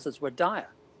consequences were dire.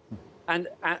 And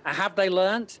have they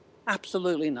learned?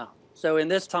 Absolutely not. So in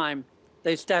this time,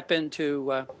 they step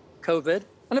into COVID,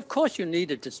 and of course you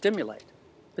needed to stimulate,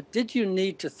 but did you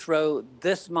need to throw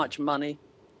this much money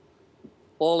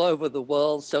all over the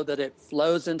world so that it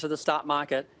flows into the stock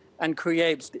market and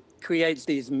creates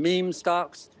these meme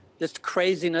stocks, this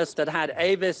craziness that had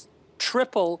Avis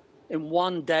triple in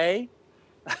one day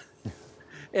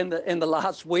in the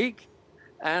last week?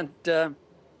 And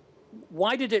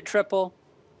why did it triple?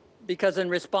 Because in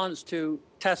response to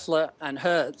Tesla and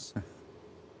Hertz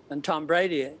and Tom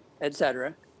Brady, et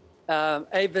cetera,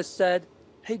 Avis said,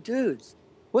 hey, dudes,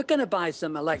 we're going to buy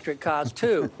some electric cars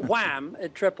too. Wham,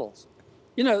 it triples.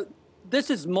 You know, this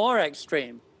is more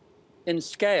extreme in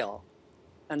scale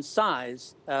and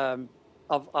size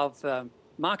of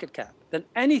market cap than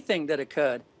anything that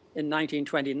occurred in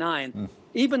 1929,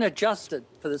 even adjusted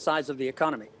for the size of the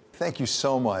economy. Thank you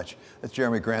so much. That's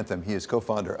Jeremy Grantham. He is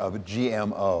co-founder of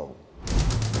GMO.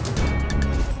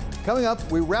 Coming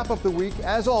up, we wrap up the week,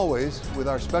 as always, with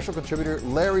our special contributor,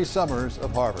 Larry Summers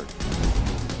of Harvard.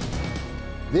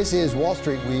 This is Wall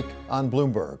Street Week on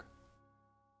Bloomberg.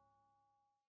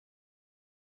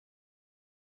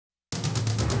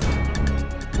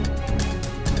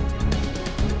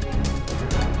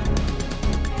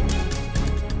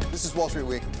 This is Wall Street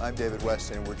Week. I'm David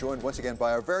Westin, and we're joined once again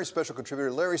by our very special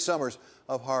contributor, Larry Summers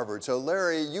of Harvard. So,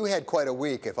 Larry, you had quite a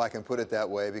week, if I can put it that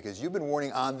way, because you've been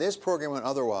warning on this program and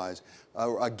otherwise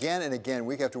again and again,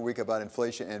 week after week, about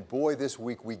inflation. And boy, this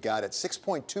week we got it.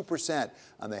 6.2%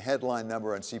 on the headline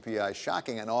number on CPI,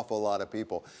 shocking an awful lot of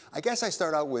people. I guess I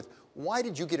start out with, why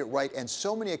did you get it right? And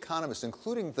so many economists,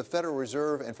 including the Federal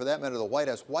Reserve and, for that matter, the White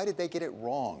House, why did they get it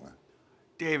wrong?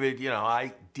 David, you know,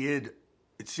 I did,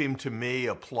 it seemed to me,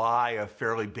 apply a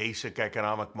fairly basic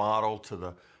economic model to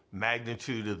the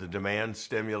magnitude of the demand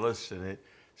stimulus, and it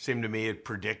seemed to me it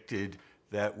predicted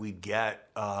that we'd get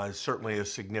certainly a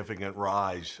significant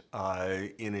rise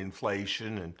in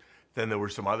inflation. And then there were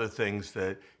some other things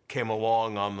that came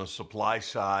along on the supply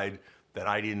side that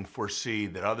I didn't foresee,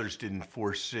 that others didn't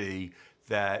foresee,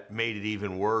 that made it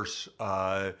even worse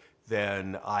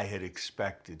than I had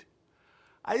expected.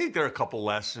 I think there are a couple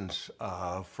lessons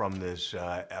from this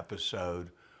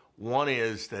episode. One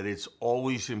is that it's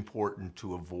always important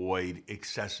to avoid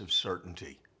excessive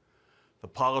certainty. The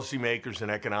policymakers in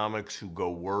economics who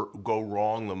go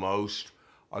wrong the most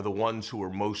are the ones who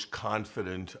are most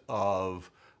confident of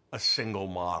a single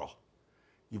model.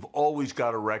 You've always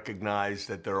got to recognize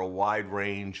that there are a wide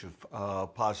range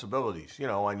of possibilities. You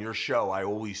know, on your show, I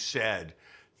always said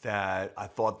that I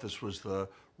thought this was the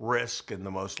risk and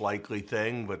the most likely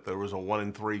thing, but there was a 1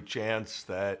 in 3 chance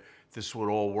that this would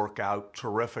all work out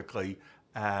terrifically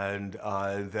and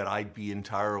that I'd be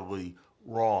entirely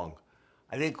wrong.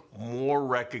 I think more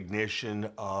recognition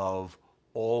of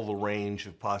all the range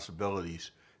of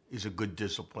possibilities is a good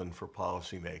discipline for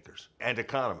policymakers and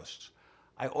economists.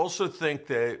 I also think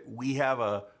that we have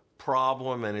a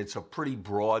problem, and it's a pretty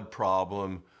broad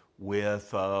problem,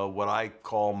 with what I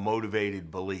call motivated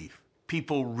belief.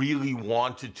 People really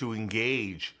wanted to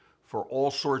engage for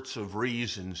all sorts of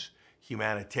reasons,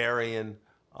 humanitarian,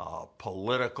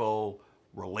 political,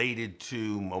 related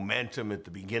to momentum at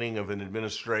the beginning of an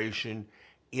administration,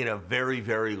 in a very,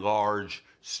 very large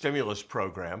stimulus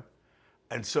program.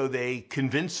 And so they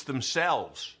convinced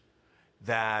themselves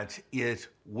that it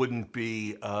wouldn't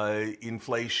be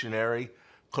inflationary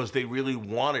because they really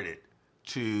wanted it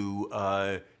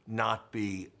to not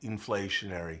be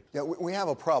inflationary. Yeah, we have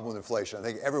a problem with inflation. I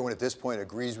think everyone at this point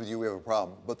agrees with you we have a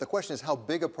problem. But the question is how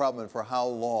big a problem and for how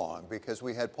long? Because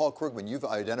we had Paul Krugman, you've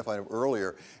identified him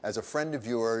earlier as a friend of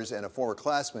yours and a former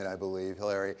classmate, I believe,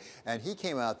 Larry. And he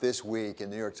came out this week in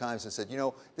the New York Times and said, you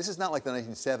know, this is not like the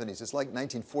 1970s. It's like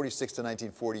 1946 to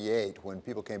 1948 when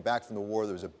people came back from the war.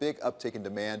 There was a big uptick in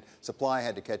demand. Supply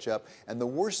had to catch up. And the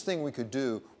worst thing we could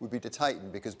do would be to tighten,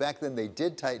 because back then they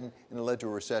did tighten and it led to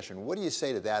a recession. What do you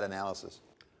say to that analysis?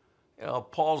 You know,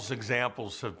 Paul's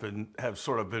examples have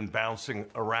sort of been bouncing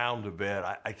around a bit.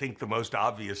 I think the most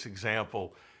obvious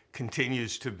example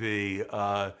continues to be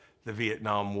the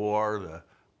Vietnam War, the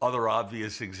other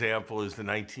obvious example is the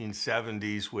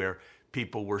 1970s, where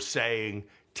people were saying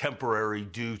temporary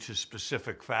due to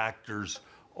specific factors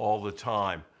all the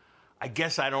time. I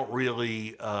guess I don't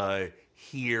really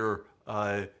hear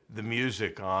the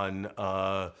music on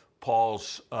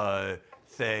Paul's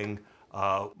thing.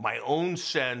 My own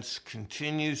sense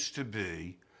continues to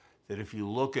be that if you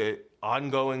look at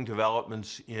ongoing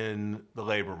developments in the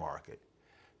labor market,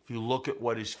 if you look at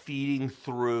what is feeding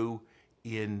through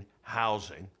in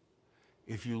housing,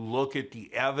 if you look at the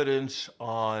evidence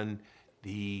on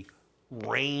the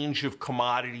range of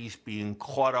commodities being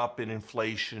caught up in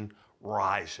inflation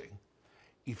rising,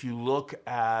 if you look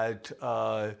at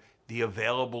the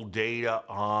available data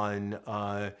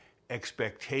on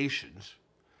expectations,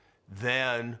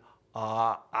 then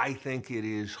I think it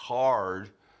is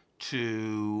hard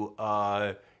to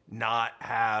not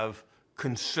have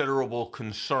considerable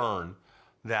concern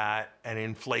that an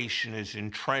inflation is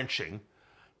entrenching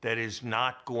that is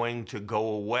not going to go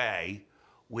away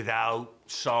without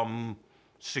some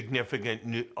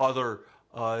significant other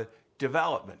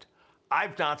development.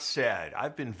 I've not said,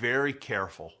 I've been very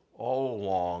careful all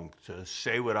along to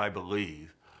say what I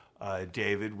believe,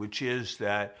 David, which is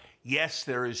that, yes,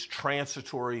 there is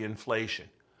transitory inflation,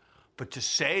 but to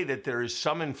say that there is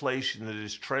some inflation that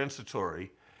is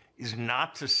transitory is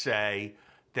not to say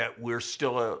that we're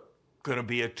still going to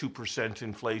be a 2%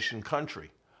 inflation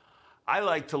country. I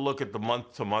like to look at the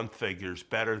month-to-month figures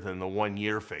better than the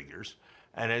one-year figures.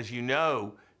 And as you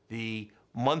know, the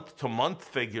month-to-month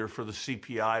figure for the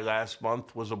CPI last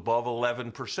month was above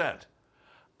 11%.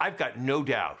 I've got no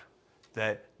doubt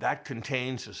that that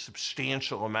contains a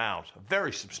substantial amount, a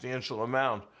very substantial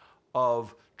amount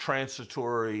of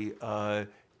transitory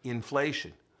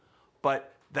inflation.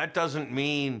 But that doesn't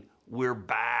mean we're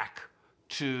back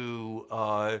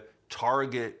to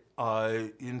target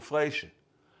inflation.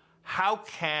 How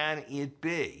can it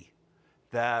be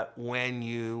that when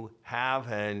you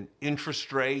have an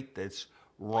interest rate that's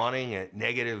running at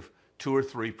 -2 or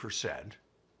 3%,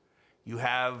 you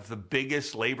have the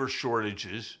biggest labor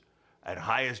shortages and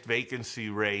highest vacancy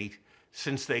rate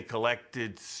since they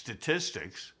collected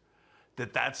statistics,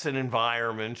 that's an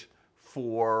environment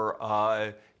for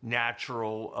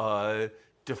natural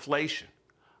deflation?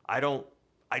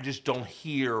 I just don't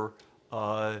hear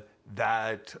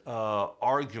that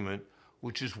argument,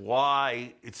 which is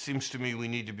why it seems to me we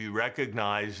need to be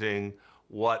recognizing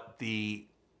what the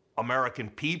American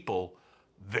people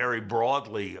very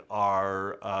broadly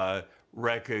are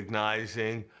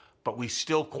recognizing, but we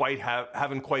still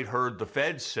haven't quite heard the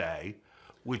Fed say,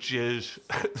 which is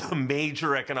the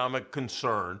major economic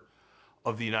concern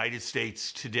of the United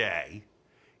States today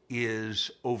is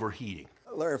overheating.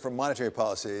 Larry, from monetary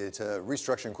policy to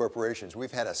restructuring corporations,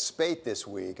 we've had a spate this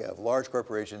week of large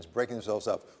corporations breaking themselves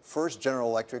up. First, General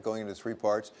Electric going into 3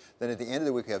 parts. Then at the end of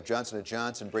the week, we have Johnson &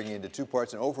 Johnson breaking into 2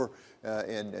 parts. And over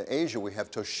in Asia, we have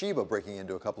Toshiba breaking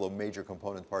into a couple of major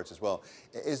component parts as well.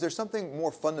 Is there something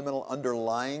more fundamental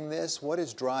underlying this? What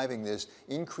is driving this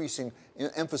increasing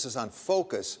emphasis on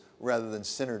focus rather than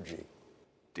synergy?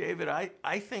 David,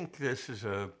 I think this is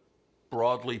a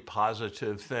broadly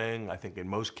positive thing. I think in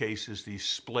most cases these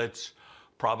splits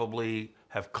probably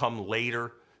have come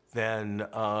later than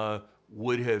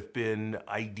would have been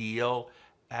ideal.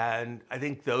 And I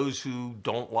think those who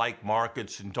don't like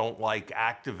markets and don't like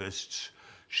activists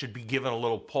should be given a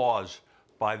little pause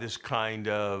by this kind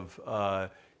of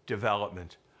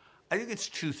development. I think it's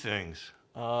 2 things.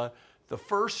 The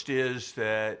first is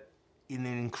that in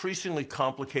an increasingly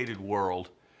complicated world,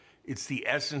 it's the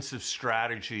essence of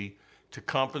strategy to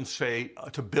compensate,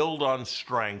 to build on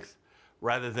strength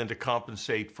rather than to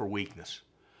compensate for weakness.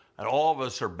 And all of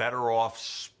us are better off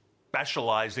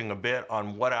specializing a bit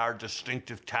on what our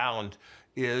distinctive talent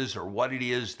is or what it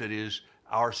is that is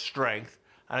our strength.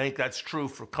 And I think that's true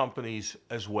for companies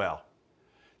as well.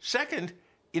 Second,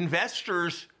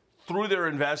 investors, through their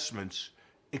investments,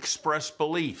 express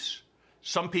beliefs.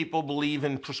 Some people believe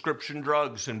in prescription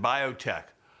drugs and biotech.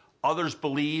 Others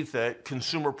believe that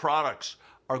consumer products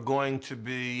are going to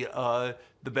be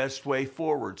the best way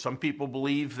forward. Some people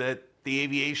believe that the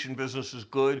aviation business is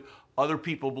good. Other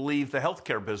people believe the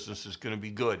healthcare business is going to be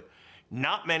good.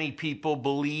 Not many people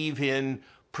believe in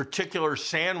particular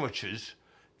sandwiches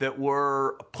that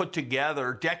were put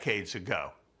together decades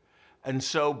ago. And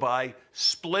so by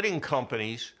splitting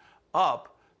companies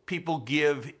up, people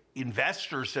give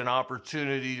investors an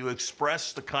opportunity to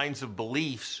express the kinds of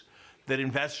beliefs that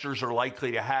investors are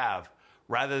likely to have,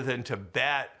 rather than to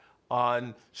bet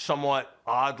on somewhat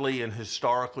oddly and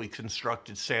historically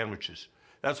constructed sandwiches.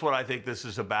 That's what I think this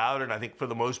is about, and I think for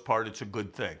the most part it's a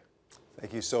good thing.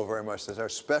 Thank you so very much. That's our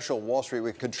special Wall Street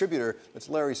Week contributor. That's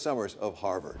Larry Summers of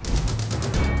Harvard.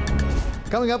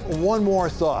 Coming up, one more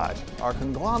thought. Are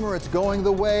conglomerates going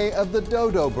the way of the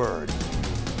dodo bird?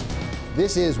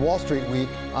 This is Wall Street Week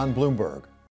on Bloomberg.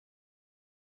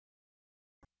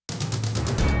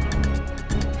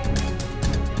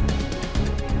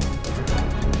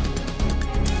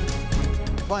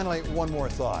 Finally, one more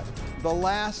thought. The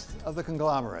last of the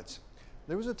conglomerates.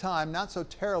 There was a time not so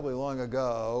terribly long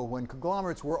ago when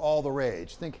conglomerates were all the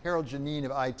rage. Think Harold Janine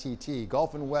of ITT,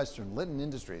 Gulf and Western, Litton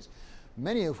Industries,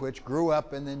 many of which grew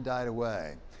up and then died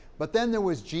away. But then there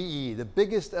was GE, the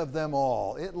biggest of them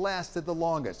all. It lasted the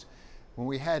longest. When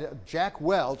we had Jack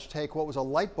Welch take what was a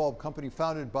light bulb company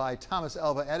founded by Thomas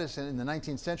Alva Edison in the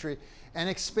 19th century and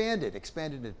expanded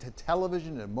into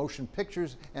television and motion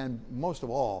pictures and most of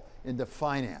all into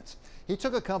finance. He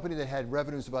took a company that had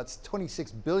revenues of about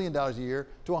 $26 billion a year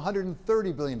to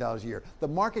 $130 billion a year. The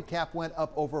market cap went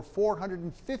up over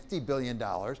 $450 billion.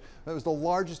 That was the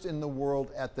largest in the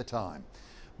world at the time.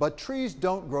 But trees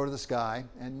don't grow to the sky,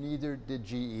 and neither did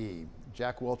GE.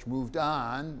 Jack Welch moved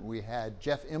on. We had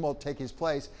Jeff Immelt take his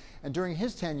place. And during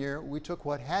his tenure, we took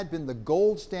what had been the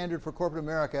gold standard for corporate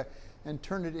America and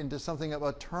turned it into something of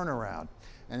a turnaround.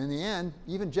 And in the end,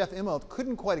 even Jeff Immelt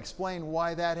couldn't quite explain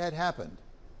why that had happened.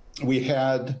 We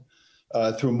had,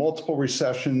 through multiple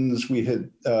recessions, we had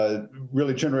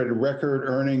really generated record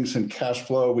earnings and cash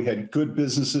flow. We had good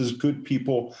businesses, good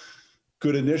people,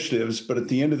 good initiatives. But at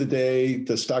the end of the day,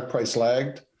 the stock price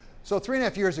lagged. So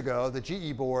 3.5 years ago, the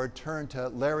GE board turned to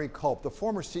Larry Culp, the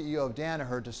former CEO of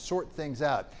Danaher, to sort things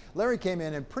out. Larry came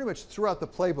in and pretty much threw out the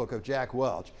playbook of Jack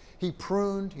Welch. He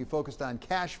pruned, he focused on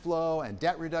cash flow and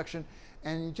debt reduction,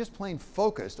 and he just plain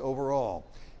focused overall.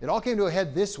 It all came to a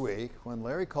head this week when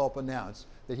Larry Culp announced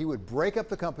that he would break up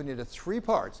the company into three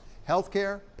parts: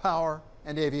 healthcare, power,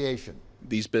 and aviation.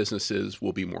 These businesses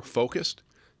will be more focused.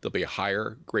 There'll be a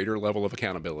higher, greater level of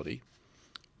accountability.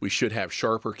 We should have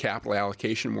sharper capital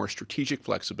allocation, more strategic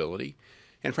flexibility.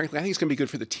 And frankly, I think it's going to be good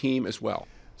for the team as well.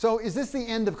 So is this the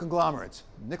end of conglomerates?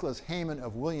 Nicholas Heyman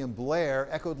of William Blair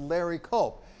echoed Larry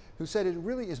Culp, who said it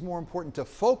really is more important to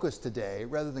focus today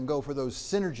rather than go for those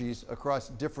synergies across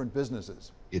different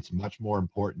businesses. It's much more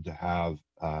important to have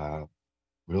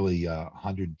really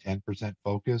 110%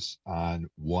 focus on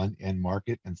one end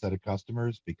market and set of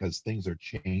customers, because things are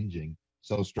changing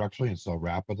so structurally and so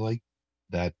rapidly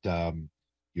that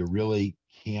you really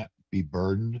can't be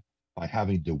burdened by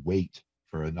having to wait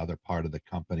for another part of the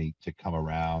company to come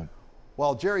around.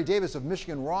 While Jerry Davis of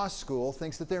Michigan Ross School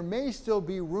thinks that there may still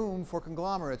be room for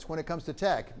conglomerates when it comes to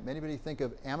tech. Anybody think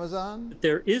of Amazon?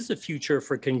 There is a future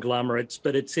for conglomerates,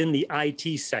 but it's in the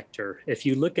IT sector. If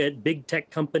you look at big tech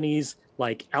companies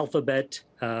like Alphabet,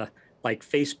 like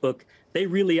Facebook, they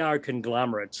really are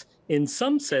conglomerates. In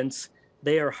some sense,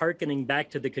 they are hearkening back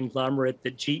to the conglomerate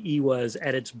that GE was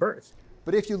at its birth.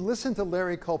 But if you listen to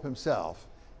Larry Culp himself,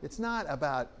 it's not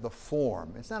about the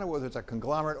form. It's not whether it's a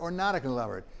conglomerate or not a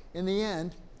conglomerate. In the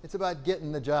end, it's about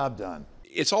getting the job done.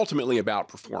 It's ultimately about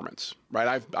performance,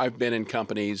 right? I've been in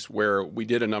companies where we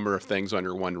did a number of things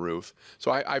under one roof.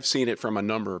 So I've seen it from a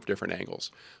number of different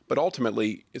angles. But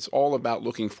ultimately, it's all about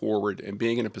looking forward and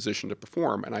being in a position to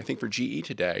perform. And I think for GE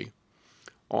today,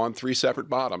 on three separate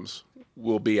bottoms,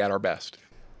 we'll be at our best.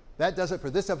 That does it for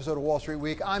this episode of Wall Street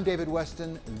Week. I'm David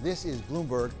Westin. This is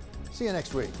Bloomberg. See you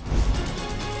next week.